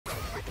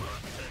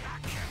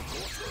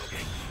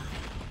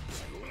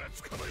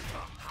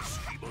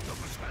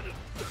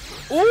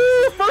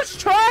Ooh, first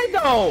try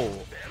though.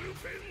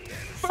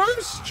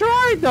 First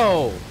try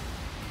though.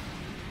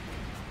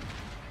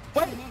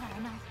 What?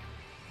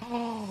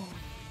 Oh.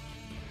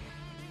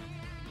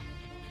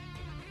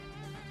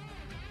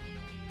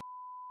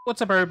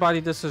 What's up, everybody?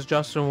 This is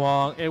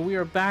JWong, and we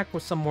are back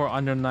with some more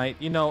Undernight.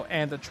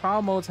 And the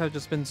trial modes have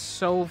just been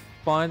so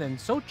fun and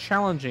so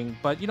challenging.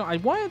 But I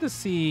wanted to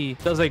see,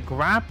 does a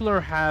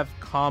grappler have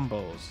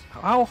combos?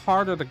 How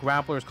hard are the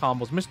grappler's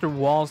combos? Mr.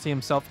 Waldstein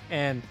himself,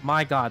 and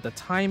my god, the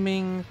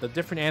timing, the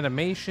different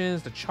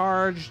animations, the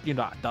charge, the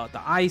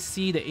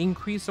IC, the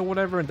increase or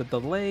whatever, and the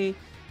delay.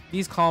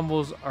 These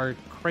combos are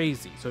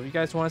crazy. So if you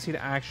guys want to see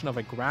the action of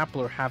a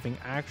grappler having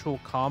actual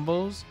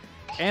combos,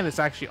 and it's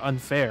actually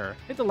unfair,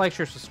 hit the like,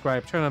 share,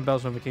 subscribe, turn on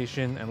bell's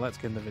notification, and let's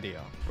get in the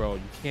video. Bro,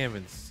 you can't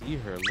even see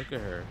her. Look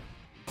at her.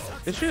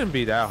 It shouldn't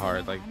be that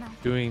hard, like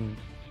doing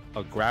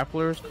a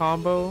grappler's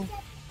combo,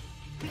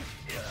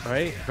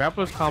 right?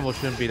 Grappler's combo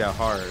shouldn't be that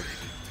hard.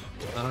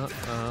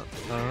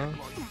 And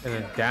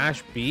then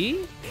dash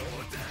B.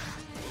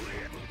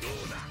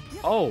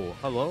 Oh,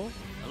 hello.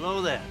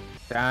 Hello there.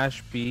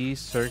 Dash B,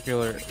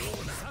 circular.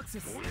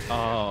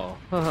 Oh,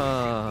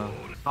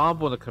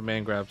 combo the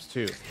command grabs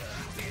too.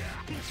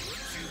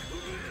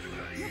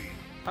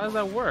 How does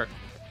that work?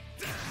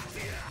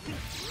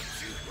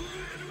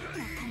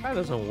 That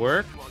doesn't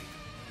work.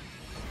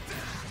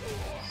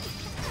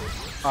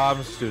 Oh,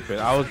 I'm stupid.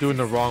 I was doing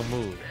the wrong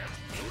move.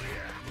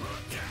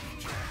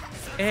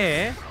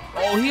 Eh?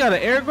 Oh, he got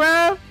an air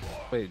grab?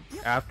 Wait,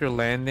 after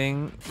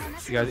landing,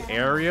 he got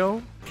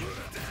aerial?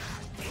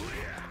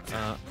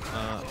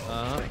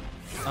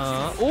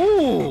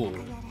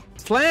 Ooh!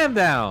 Slam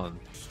down!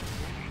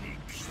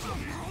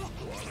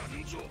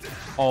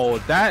 Oh,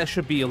 that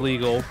should be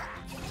illegal.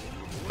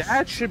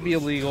 That should be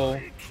illegal.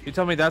 You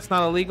tell me that's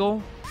not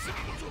illegal?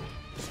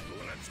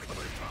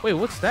 Wait,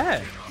 what's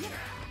that?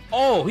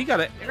 Oh, he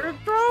got an air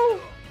throw?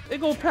 They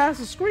go past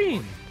the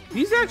screen.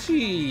 He's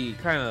actually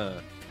kind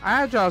of...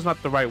 Agile is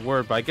not the right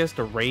word, but I guess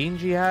the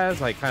range he has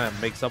like kind of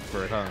makes up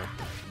for it, huh?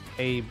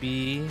 A,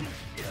 B...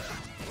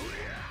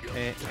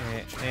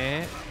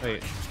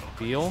 Wait,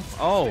 feel?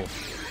 Oh!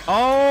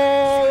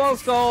 Oh,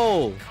 let's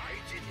go!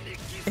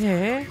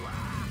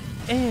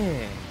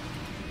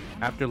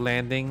 After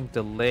landing,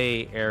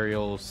 delay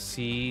aerial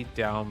C,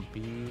 down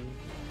B.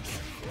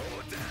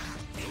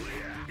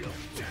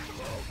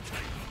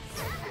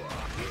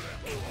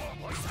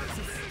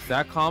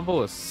 That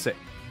combo is sick.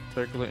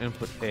 Circular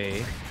input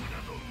A.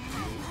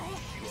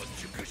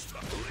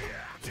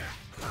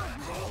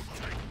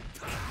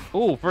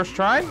 Ooh, first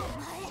try?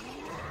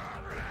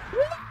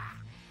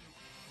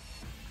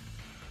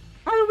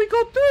 How did we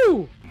go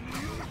through?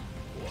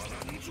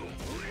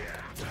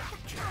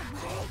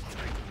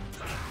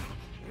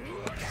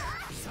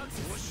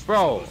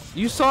 Bro,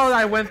 you saw that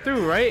I went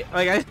through, right?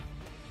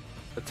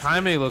 The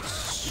timing looks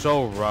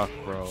so rough,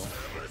 bro.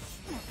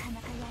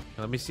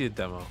 Let me see the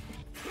demo.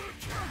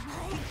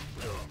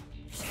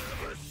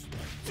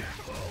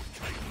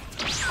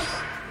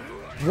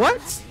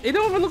 What? It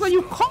don't even look like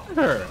you caught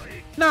her.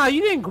 Nah,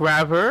 you didn't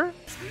grab her.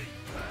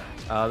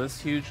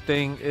 This huge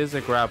thing is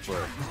a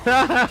grappler.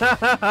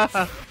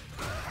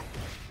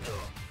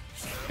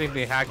 Think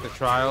they hacked the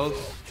trials.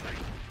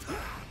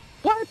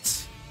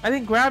 What? I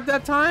didn't grab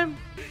that time?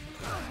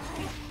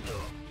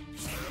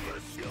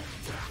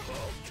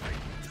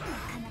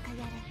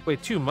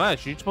 Wait, too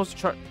much. You're supposed to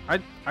charge.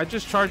 I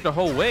just charged the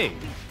whole way.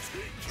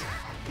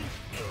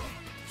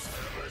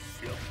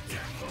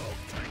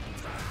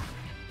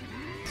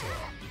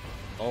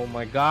 Oh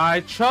my god,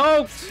 I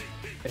choked!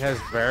 It has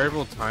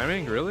variable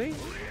timing, really?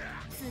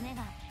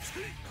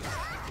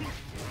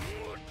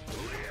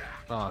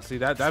 Oh, see,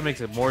 that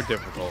makes it more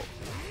difficult.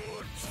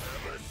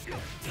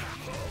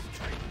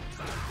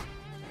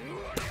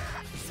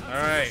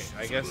 Alright,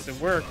 I guess it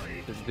worked.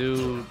 To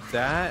do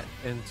that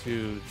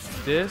into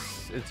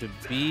this, into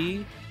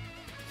B,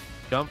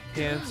 jump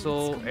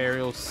cancel,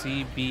 aerial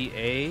C, B,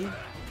 A.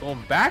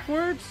 Going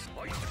backwards?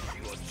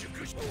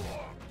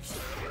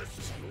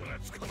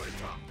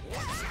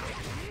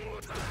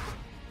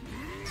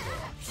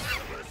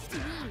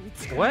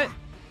 What?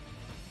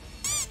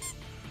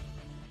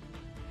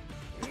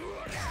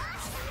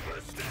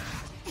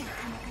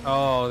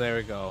 Oh, there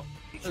we go.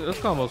 This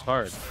combo's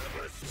hard.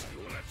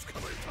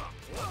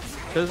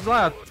 There's a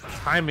lot of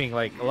timing,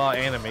 like a lot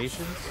of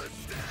animations.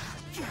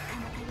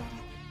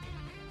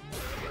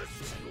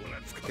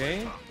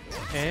 Okay.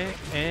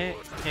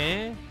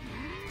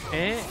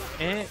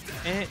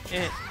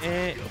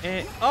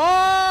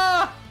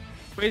 Oh!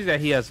 Crazy that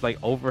he has like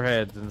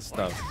overheads and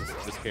stuff.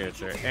 This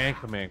character, and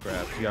command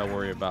grabs you gotta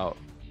worry about,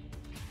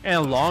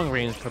 and long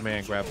range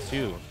command grabs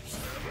too.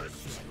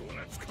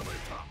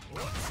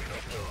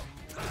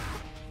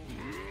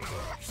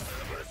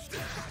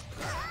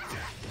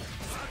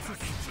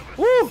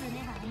 Woo!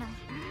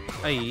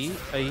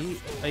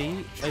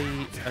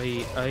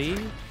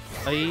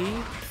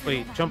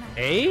 Wait, jump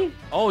A?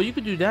 Oh, you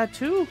could do that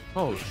too?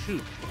 Oh,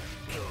 shoot.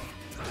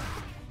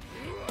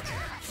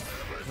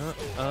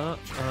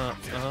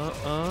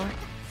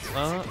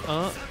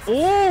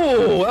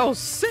 Oh, that was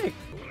sick.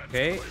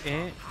 Okay.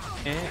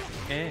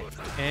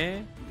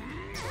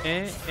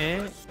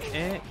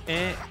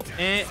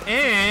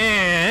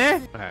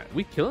 Alright,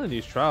 we killing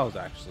these trials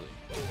actually.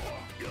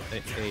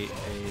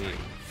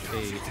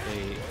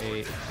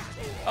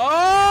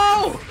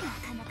 Oh!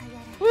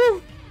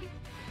 Woo!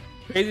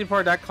 Crazy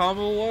part that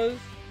combo was,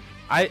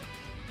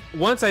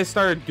 once I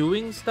started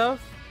doing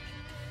stuff,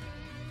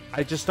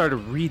 I just started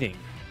reading.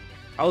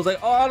 I was like,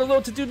 oh, I don't know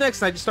what to do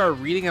next. And I just started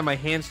reading, and my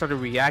hand started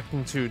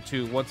reacting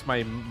to once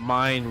my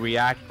mind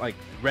read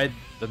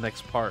the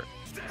next part.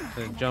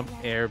 Then jump,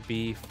 air,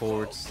 B,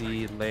 forward,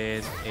 C,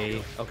 land,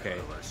 A. Okay.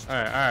 All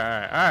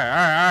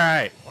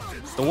right.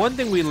 The one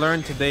thing we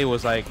learned today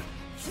was like,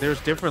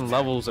 there's different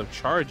levels of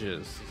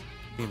charges.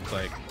 Seems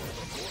like.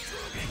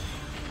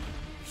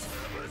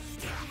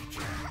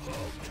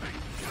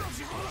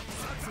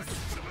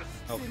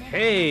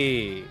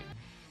 Okay.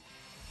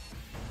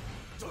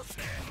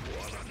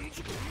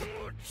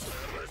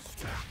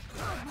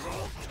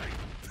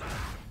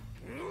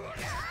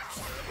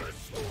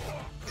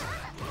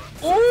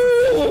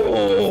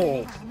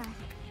 Oh!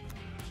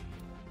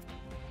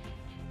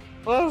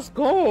 Let's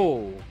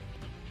go.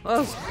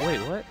 Wait,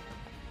 what?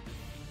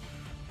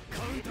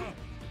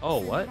 Oh,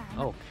 what?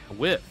 Oh,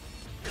 whip.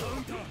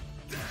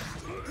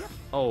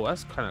 Oh,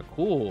 that's kind of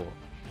cool.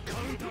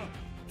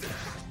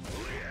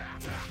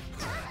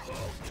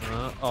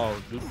 Oh,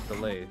 dude,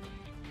 delayed.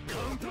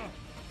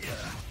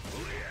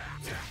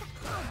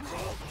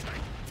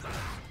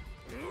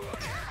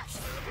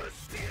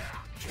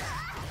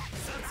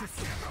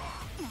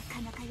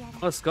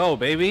 Let's go,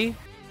 baby.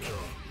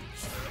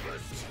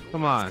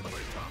 Come on.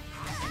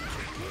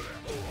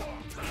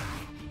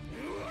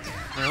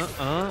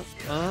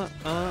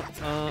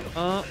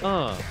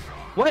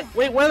 What?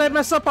 Wait, what did I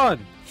mess up on?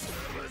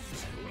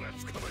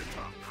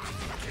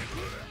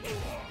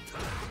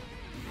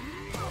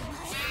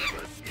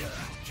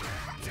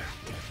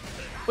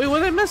 Wait, what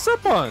did I mess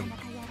up on?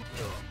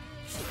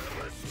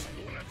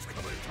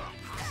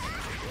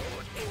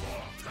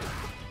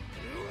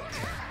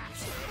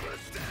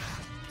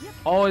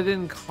 Oh, it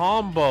didn't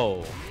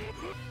combo.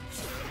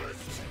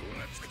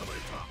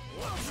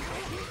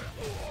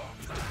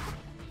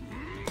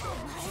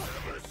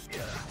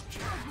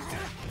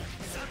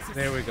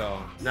 There we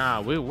go.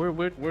 Nah,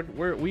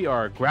 we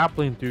are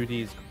grappling through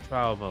these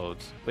trial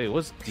modes. Wait,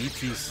 what's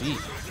DTC?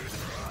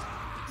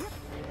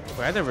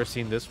 Wait, I've never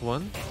seen this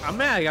one. I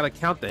mean, I gotta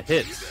count the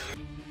hits.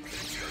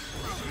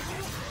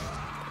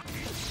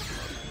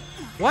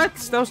 What?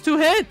 That was 2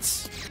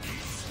 hits.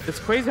 It's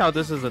crazy how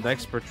this is an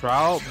expert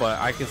trial, but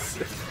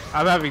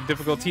I'm having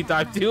difficulty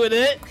time doing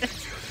it.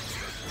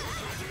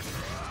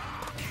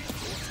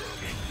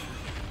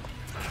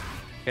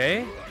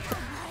 Okay.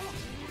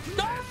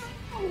 No!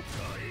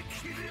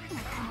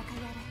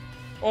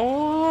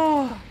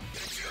 Oh!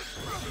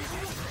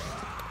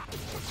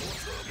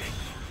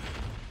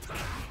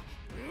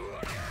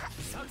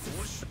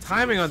 The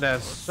timing on that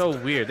is so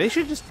weird. They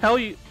should just tell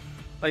you,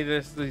 like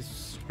these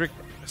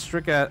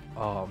strict at.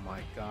 Oh my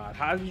god!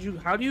 How do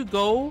you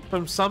go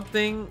from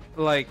something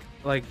like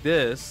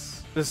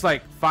this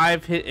like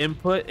 5-hit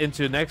input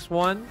into the next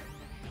one?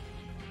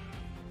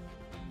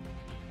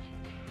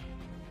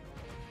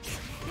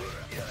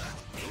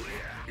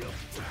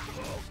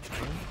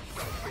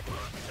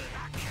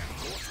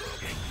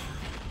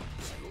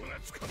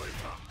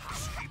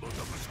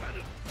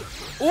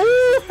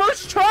 Ooh,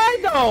 first try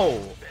though.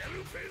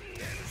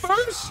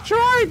 First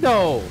try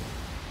though.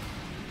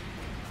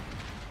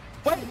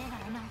 What?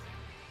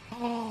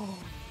 Oh.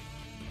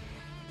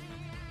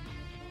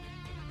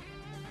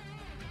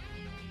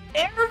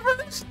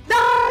 Airverse?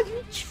 Nah,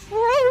 you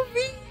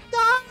trophy.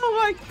 Oh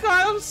my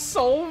god, I'm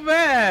so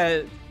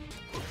mad.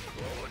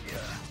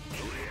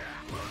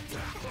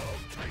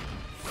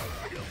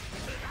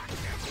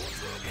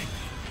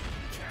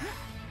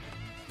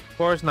 Of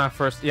course not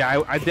first.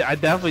 Yeah, I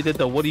definitely did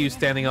the what are you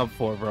standing up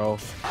for, bro?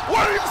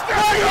 What are you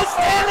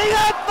standing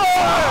up for?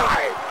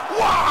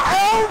 Why?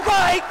 Oh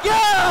my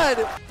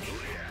god!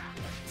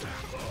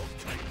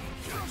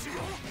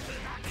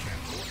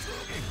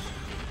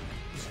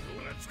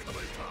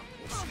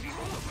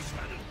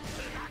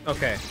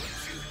 Okay.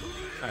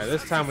 Alright,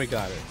 this time we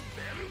got it.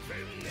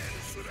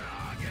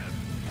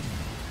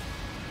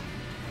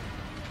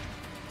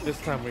 This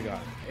time we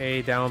got it.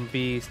 A down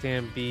B,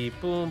 stand B,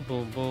 boom,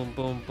 boom, boom,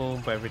 boom,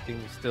 boom, but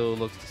everything still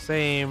looks the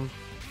same.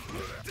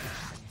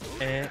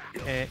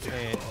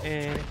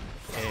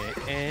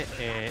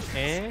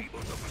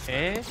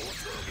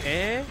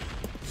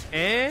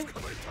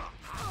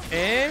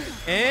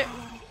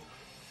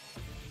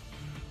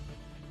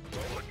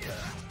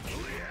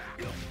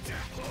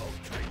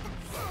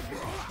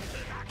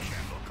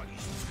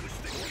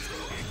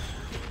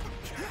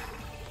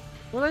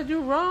 What did I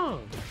do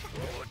wrong?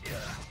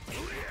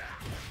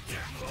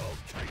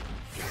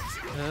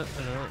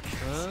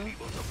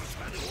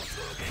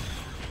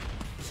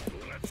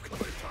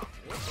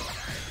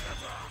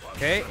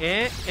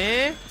 Okay,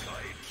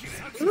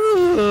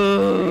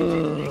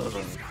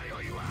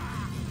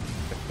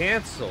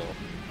 Cancel.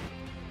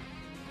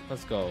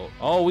 Let's go.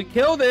 Oh, we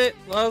killed it.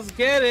 Let's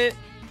get it.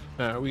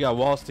 We got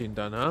Waldstein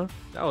done, huh?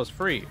 That was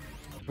free.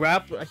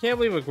 Grappler, I can't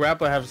believe a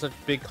Grappler have such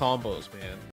big combos, man.